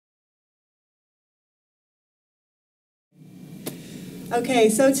Okay,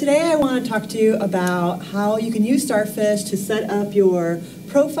 so today I want to talk to you about how you can use Starfish to set up your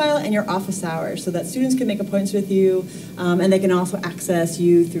profile and your office hours so that students can make appointments with you and they can also access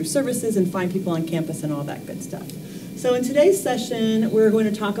you through services and find people on campus and all that good stuff. So in today's session, we're going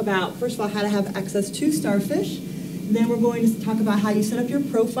to talk about, first of all, how to have access to Starfish. Then we're going to talk about how you set up your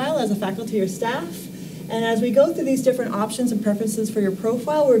profile as a faculty or staff. And as we go through these different options and preferences for your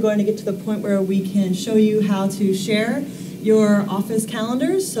profile, we're going to get to the point where we can show you how to share your office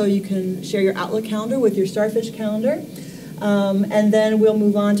calendars, so you can share your Outlook calendar with your Starfish calendar. And then we'll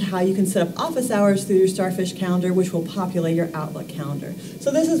move on to how you can set up office hours through your Starfish calendar, which will populate your Outlook calendar. So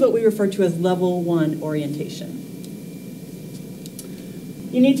this is what we refer to as level 1 orientation.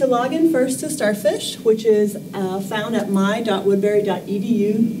 You need to log in first to Starfish, which is found at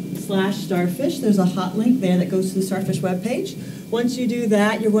my.woodbury.edu/starfish. There's a hot link there that goes to the Starfish webpage. Once you do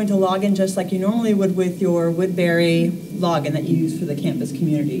that, you're going to log in just like you normally would with your Woodbury login that you use for the campus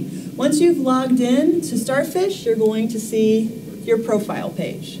community. Once you've logged in to Starfish, you're going to see your profile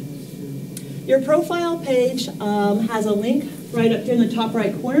page. Your profile page has a link right up here in the top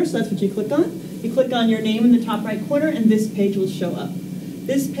right corner, so that's what you click on. You click on your name in the top right corner, and this page will show up.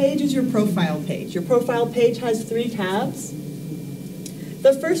 This page is your profile page. Your profile page has 3 tabs.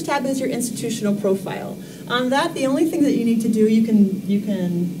 The first tab is your institutional profile. On that, the only thing that you need to do, you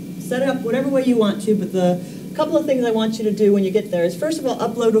can set it up whatever way you want to, but the couple of things I want you to do when you get there is, first of all,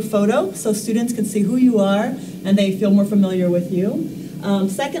 upload a photo so students can see who you are and they feel more familiar with you.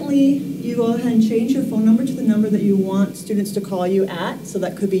 Secondly, you go ahead and change your phone number to the number that you want students to call you at. So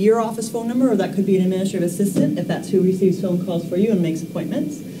that could be your office phone number, or that could be an administrative assistant if that's who receives phone calls for you and makes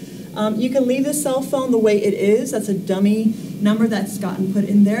appointments. You can leave the cell phone the way it is. That's a dummy number that's gotten put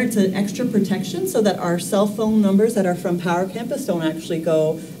in there. It's an extra protection so that our cell phone numbers that are from Power Campus don't actually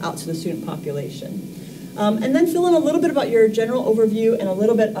go out to the student population. And then fill in a little bit about your general overview and a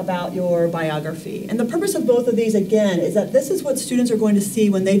little bit about your biography. And the purpose of both of these, again, is that this is what students are going to see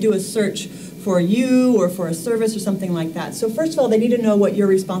when they do a search for you or for a service or something like that. So first of all, they need to know what your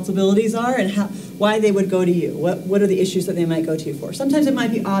responsibilities are and why they would go to you. What are the issues that they might go to you for? Sometimes it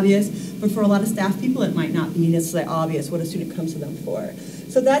might be obvious, but for a lot of staff people, it might not be necessarily obvious what a student comes to them for.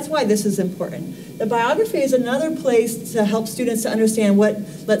 So that's why this is important. The biography is another place to help students to understand what,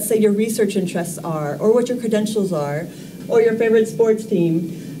 let's say, your research interests are, or what your credentials are, or your favorite sports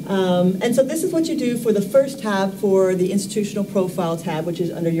team. And so this is what you do for the first tab for the institutional profile tab, which is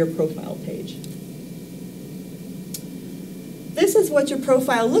under your profile page. This is what your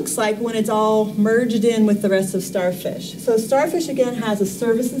profile looks like when it's all merged in with the rest of Starfish. So Starfish, again, has a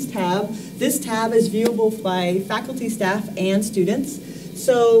services tab. This tab is viewable by faculty, staff, and students.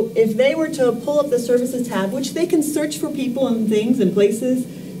 So if they were to pull up the services tab, which they can search for people and things and places,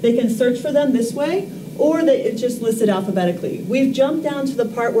 they can search for them this way, or it's just listed alphabetically. We've jumped down to the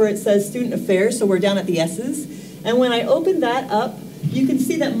part where it says student affairs, so we're down at the S's. And when I open that up, you can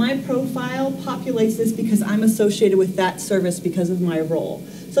see that my profile populates this because I'm associated with that service because of my role.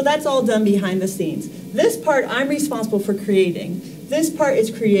 So that's all done behind the scenes. This part I'm responsible for creating. This part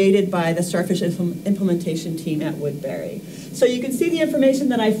is created by the Starfish implementation team at Woodbury. So you can see the information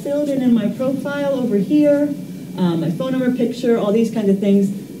that I filled in my profile over here, my phone number, picture, all these kinds of things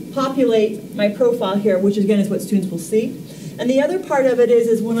populate my profile here, which again is what students will see. And the other part of it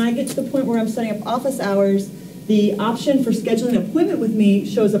is when I get to the point where I'm setting up office hours, the option for scheduling an appointment with me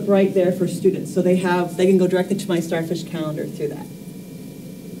shows up right there for students. So they can go directly to my Starfish calendar through that.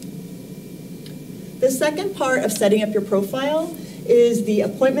 The second part of setting up your profile is the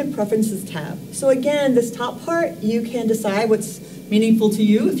appointment preferences tab. So again, this top part, you can decide what's meaningful to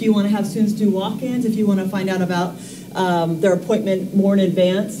you. If you want to have students do walk-ins, if you want to find out about their appointment more in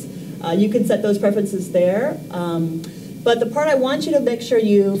advance, you can set those preferences there. But the part I want you to make sure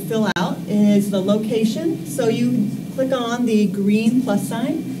you fill out is the location. So you click on the green plus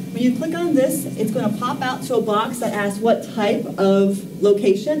sign. When you click on this, it's going to pop out to a box that asks what type of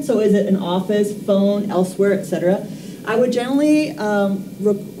location. So is it an office, phone, elsewhere, etc. I would generally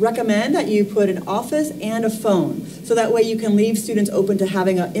recommend that you put an office and a phone. So that way you can leave students open to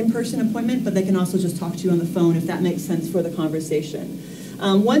having an in-person appointment, but they can also just talk to you on the phone if that makes sense for the conversation.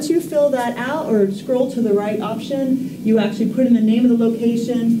 Once you fill that out or scroll to the right option, you actually put in the name of the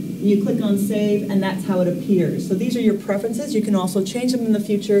location, you click on save, and that's how it appears. So these are your preferences. You can also change them in the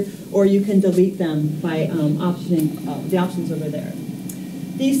future, or you can delete them by optioning the options over there.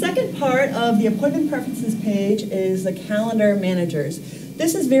 The second part of the appointment preferences page is the calendar managers.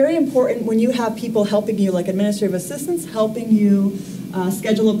 This is very important when you have people helping you, like administrative assistants, helping you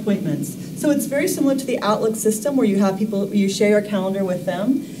schedule appointments. So it's very similar to the Outlook system where you have people, you share your calendar with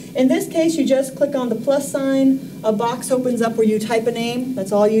them. In this case, you just click on the plus sign, a box opens up where you type a name,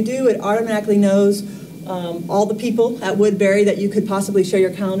 that's all you do. It automatically knows all the people at Woodbury that you could possibly share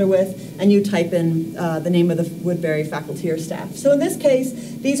your calendar with, and you type in the name of the Woodbury faculty or staff. So in this case,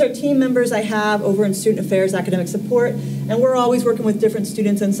 these are team members I have over in Student Affairs, Academic Support, and we're always working with different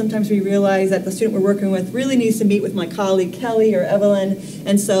students, and sometimes we realize that the student we're working with really needs to meet with my colleague Kelly or Evelyn,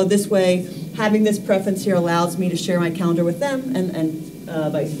 and so this way, having this preference here allows me to share my calendar with them and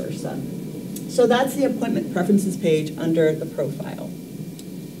vice versa. So that's the appointment preferences page under the profile.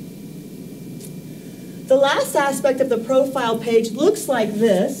 The last aspect of the profile page looks like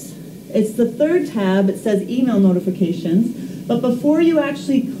this. It's the third tab. It says email notifications. But before you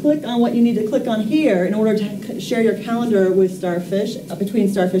actually click on what you need to click on here in order to share your calendar with Starfish, between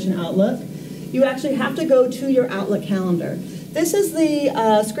Starfish and Outlook, you actually have to go to your Outlook calendar. This is the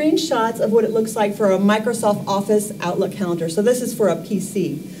screenshots of what it looks like for a Microsoft Office Outlook calendar. So this is for a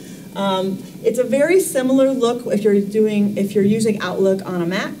PC. It's a very similar look if you're using Outlook on a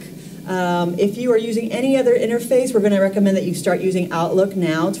Mac. If you are using any other interface, we're going to recommend that you start using Outlook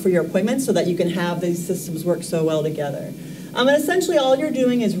now for your appointments so that you can have these systems work so well together. And essentially all you're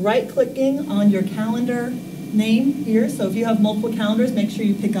doing is right-clicking on your calendar name here. So if you have multiple calendars, make sure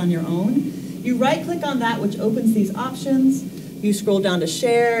you pick on your own. You right-click on that, which opens these options. You scroll down to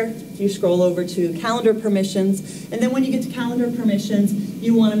Share. You scroll over to Calendar Permissions. And then when you get to Calendar Permissions,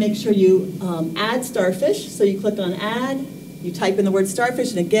 you want to make sure you add Starfish. So you click on Add. You type in the word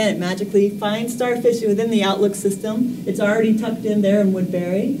Starfish, and again, it magically finds Starfish within the Outlook system. It's already tucked in there in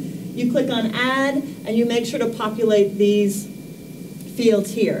Woodbury. You click on Add, and you make sure to populate these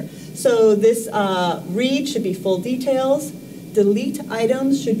fields here. So this Read should be full details. Delete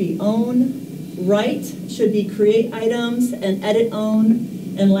items should be Own. Write should be Create items and Edit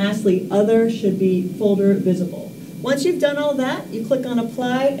Own. And lastly, Other should be Folder Visible. Once you've done all that, you click on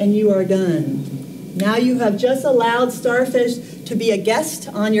Apply, and you are done. Now you have just allowed Starfish to be a guest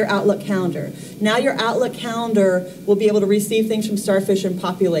on your Outlook calendar. Now your Outlook calendar will be able to receive things from Starfish and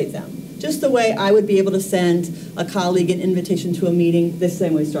populate them. Just the way I would be able to send a colleague an invitation to a meeting, the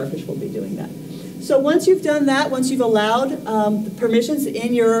same way Starfish will be doing that. So once you've done that, once you've allowed the permissions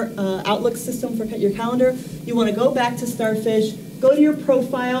in your Outlook system for your calendar, you want to go back to Starfish, go to your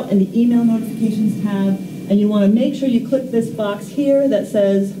profile and the email notifications tab, and you want to make sure you click this box here that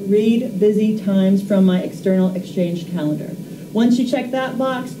says Read Busy Times from my external Exchange calendar. Once you check that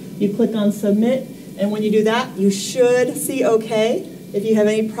box, you click on Submit, and when you do that, you should see OK. If you have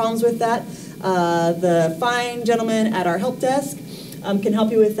any problems with that, the fine gentleman at our help desk can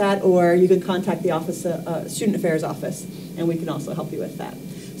help you with that, or you can contact the office, Student Affairs office, and we can also help you with that.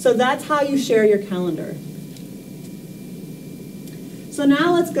 So that's how you share your calendar. So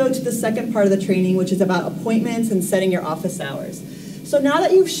now let's go to the second part of the training, which is about appointments and setting your office hours. So now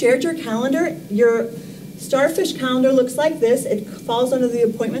that you've shared your calendar, your Starfish calendar looks like this. It falls under the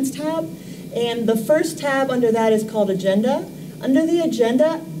Appointments tab, and the first tab under that is called Agenda. Under the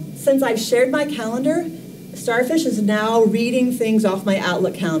Agenda, since I've shared my calendar, Starfish is now reading things off my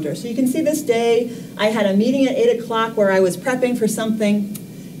Outlook calendar. So you can see this day, I had a meeting at 8 o'clock where I was prepping for something.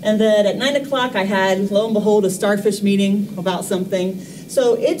 And then at 9 o'clock, I had, lo and behold, a Starfish meeting about something.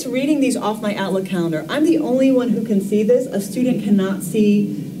 So it's reading these off my Outlook calendar. I'm the only one who can see this. A student cannot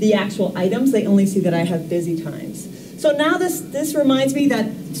see the actual items. They only see that I have busy times. So now this reminds me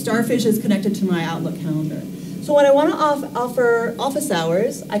that Starfish is connected to my Outlook calendar. So when I want to offer office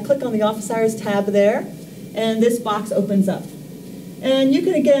hours, I click on the Office Hours tab there, and this box opens up. And you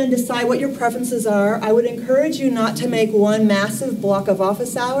can, again, decide what your preferences are. I would encourage you not to make one massive block of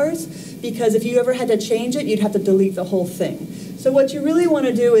office hours, because if you ever had to change it, you'd have to delete the whole thing. So what you really want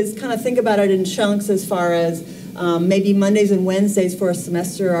to do is kind of think about it in chunks, as far as maybe Mondays and Wednesdays for a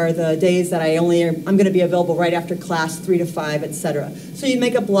semester are the days that I'm going to be available right after class, 3 to 5, etc. So you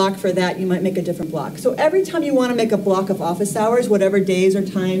make a block for that. You might make a different block. So every time you want to make a block of office hours, whatever days or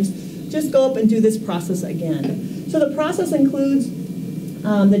times, just go up and do this process again. So the process includes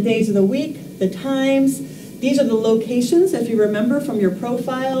the days of the week, the times. These are the locations, if you remember from your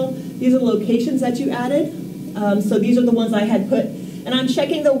profile. These are the locations that you added. So these are the ones I had put. And I'm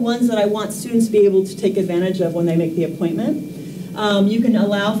checking the ones that I want students to be able to take advantage of when they make the appointment. You can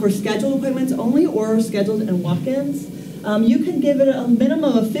allow for scheduled appointments only, or scheduled and walk-ins. You can give it a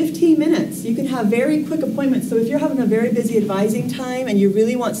minimum of 15 minutes. You can have very quick appointments. So if you're having a very busy advising time and you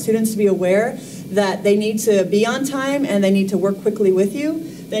really want students to be aware that they need to be on time and they need to work quickly with you,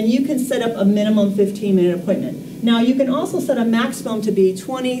 then you can set up a minimum 15-minute appointment. Now you can also set a maximum to be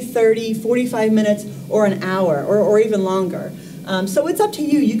 20, 30, 45 minutes, or an hour, or even longer. So it's up to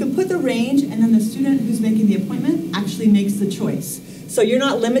you. You can put the range, and then the student who's making the appointment actually makes the choice. So you're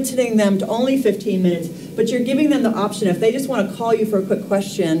not limiting them to only 15 minutes, but you're giving them the option. If they just want to call you for a quick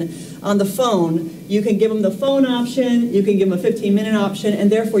question on the phone, you can give them the phone option, you can give them a 15-minute option,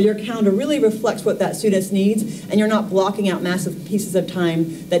 and therefore your calendar really reflects what that student needs, and you're not blocking out massive pieces of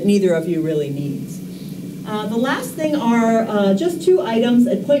time that neither of you really needs. The last thing are just 2 items,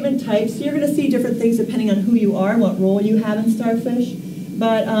 appointment types. So you're going to see different things depending on who you are and what role you have in Starfish.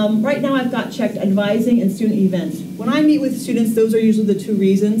 But right now I've got checked advising and student events. When I meet with students, those are usually the 2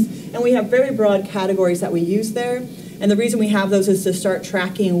 reasons. And we have very broad categories that we use there. And the reason we have those is to start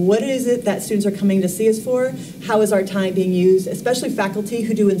tracking what is it that students are coming to see us for, how is our time being used, especially faculty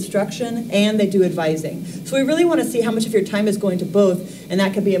who do instruction and they do advising. So we really want to see how much of your time is going to both, and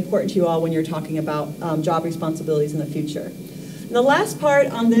that can be important to you all when you're talking about job responsibilities in the future. And the last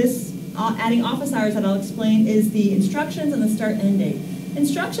part on this, adding office hours that I'll explain, is the instructions and the start end date.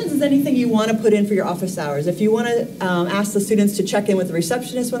 Instructions is anything you want to put in for your office hours. If you want to ask the students to check in with the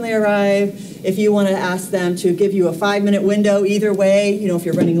receptionist when they arrive, if you want to ask them to give you a 5-minute window either way, you know, if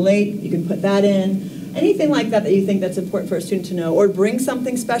you're running late, you can put that in. Anything like that that you think that's important for a student to know, or bring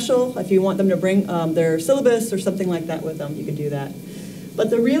something special. If you want them to bring their syllabus or something like that with them, you can do that. But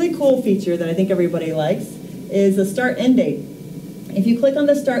the really cool feature that I think everybody likes is the start end date. If you click on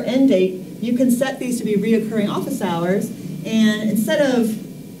the start end date, you can set these to be reoccurring office hours. And instead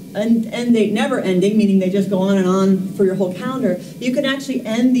of an end date never ending, meaning they just go on and on for your whole calendar, you can actually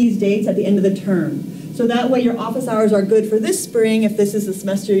end these dates at the end of the term. So that way your office hours are good for this spring, if this is the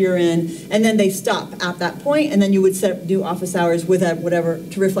semester you're in, and then they stop at that point, and then you would set up new office hours with whatever,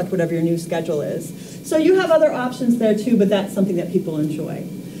 to reflect whatever your new schedule is. So you have other options there too, but that's something that people enjoy.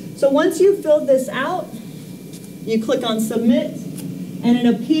 So once you've filled this out, you click on Submit, and it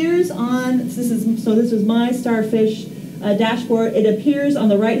appears on, this is my Starfish dashboard. It appears on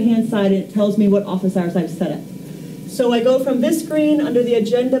the right-hand side, and it tells me what office hours I've set up. So I go from this screen under the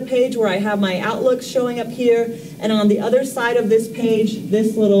agenda page where I have my Outlook showing up here, and on the other side of this page,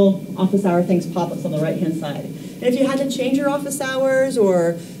 this little office hour things pop up on the right-hand side. And if you had to change your office hours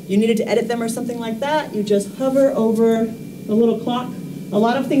or you needed to edit them or something like that, you just hover over the little clock. A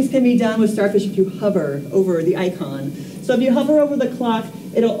lot of things can be done with Starfish if you hover over the icon. So if you hover over the clock,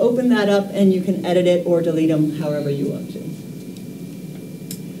 it'll open that up and you can edit it or delete them however you want to.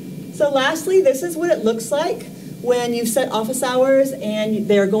 So lastly, this is what it looks like when you've set office hours and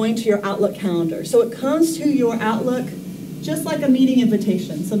they're going to your Outlook calendar. So it comes to your Outlook just like a meeting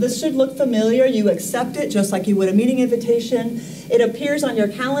invitation. So this should look familiar. You accept it just like you would a meeting invitation. It appears on your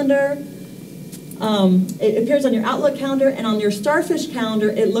calendar. It appears on your Outlook calendar, and on your Starfish calendar,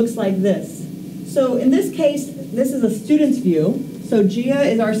 it looks like this. So in this case, this is a student's view. So Gia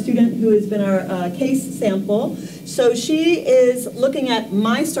is our student who has been our case sample. So she is looking at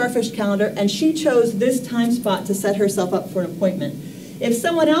my Starfish calendar, and she chose this time spot to set herself up for an appointment. If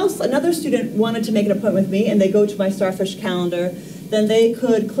someone else, another student, wanted to make an appointment with me and they go to my Starfish calendar, then they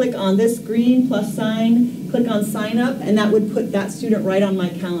could click on this green plus sign, click on sign up, and that would put that student right on my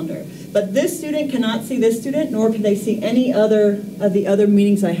calendar. But this student cannot see this student, nor can they see any other of the other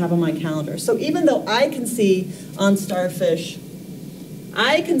meetings I have on my calendar. So even though I can see on Starfish,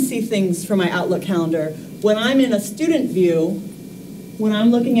 I can see things from my Outlook calendar, when I'm in a student view, when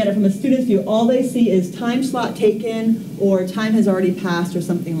I'm looking at it from a student's view, all they see is time slot taken or time has already passed or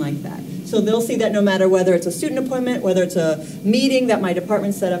something like that. So they'll see that no matter whether it's a student appointment, whether it's a meeting that my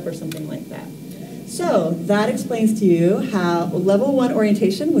department set up or something like that. So that explains to you how level 1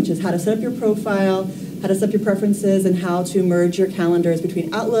 orientation, which is how to set up your profile, how to set up your preferences, and how to merge your calendars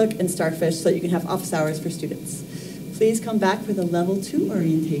between Outlook and Starfish so that you can have office hours for students. Please come back for the level 2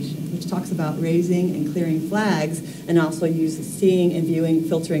 orientation, which talks about raising and clearing flags and also seeing and viewing,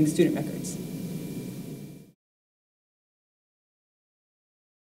 filtering student records.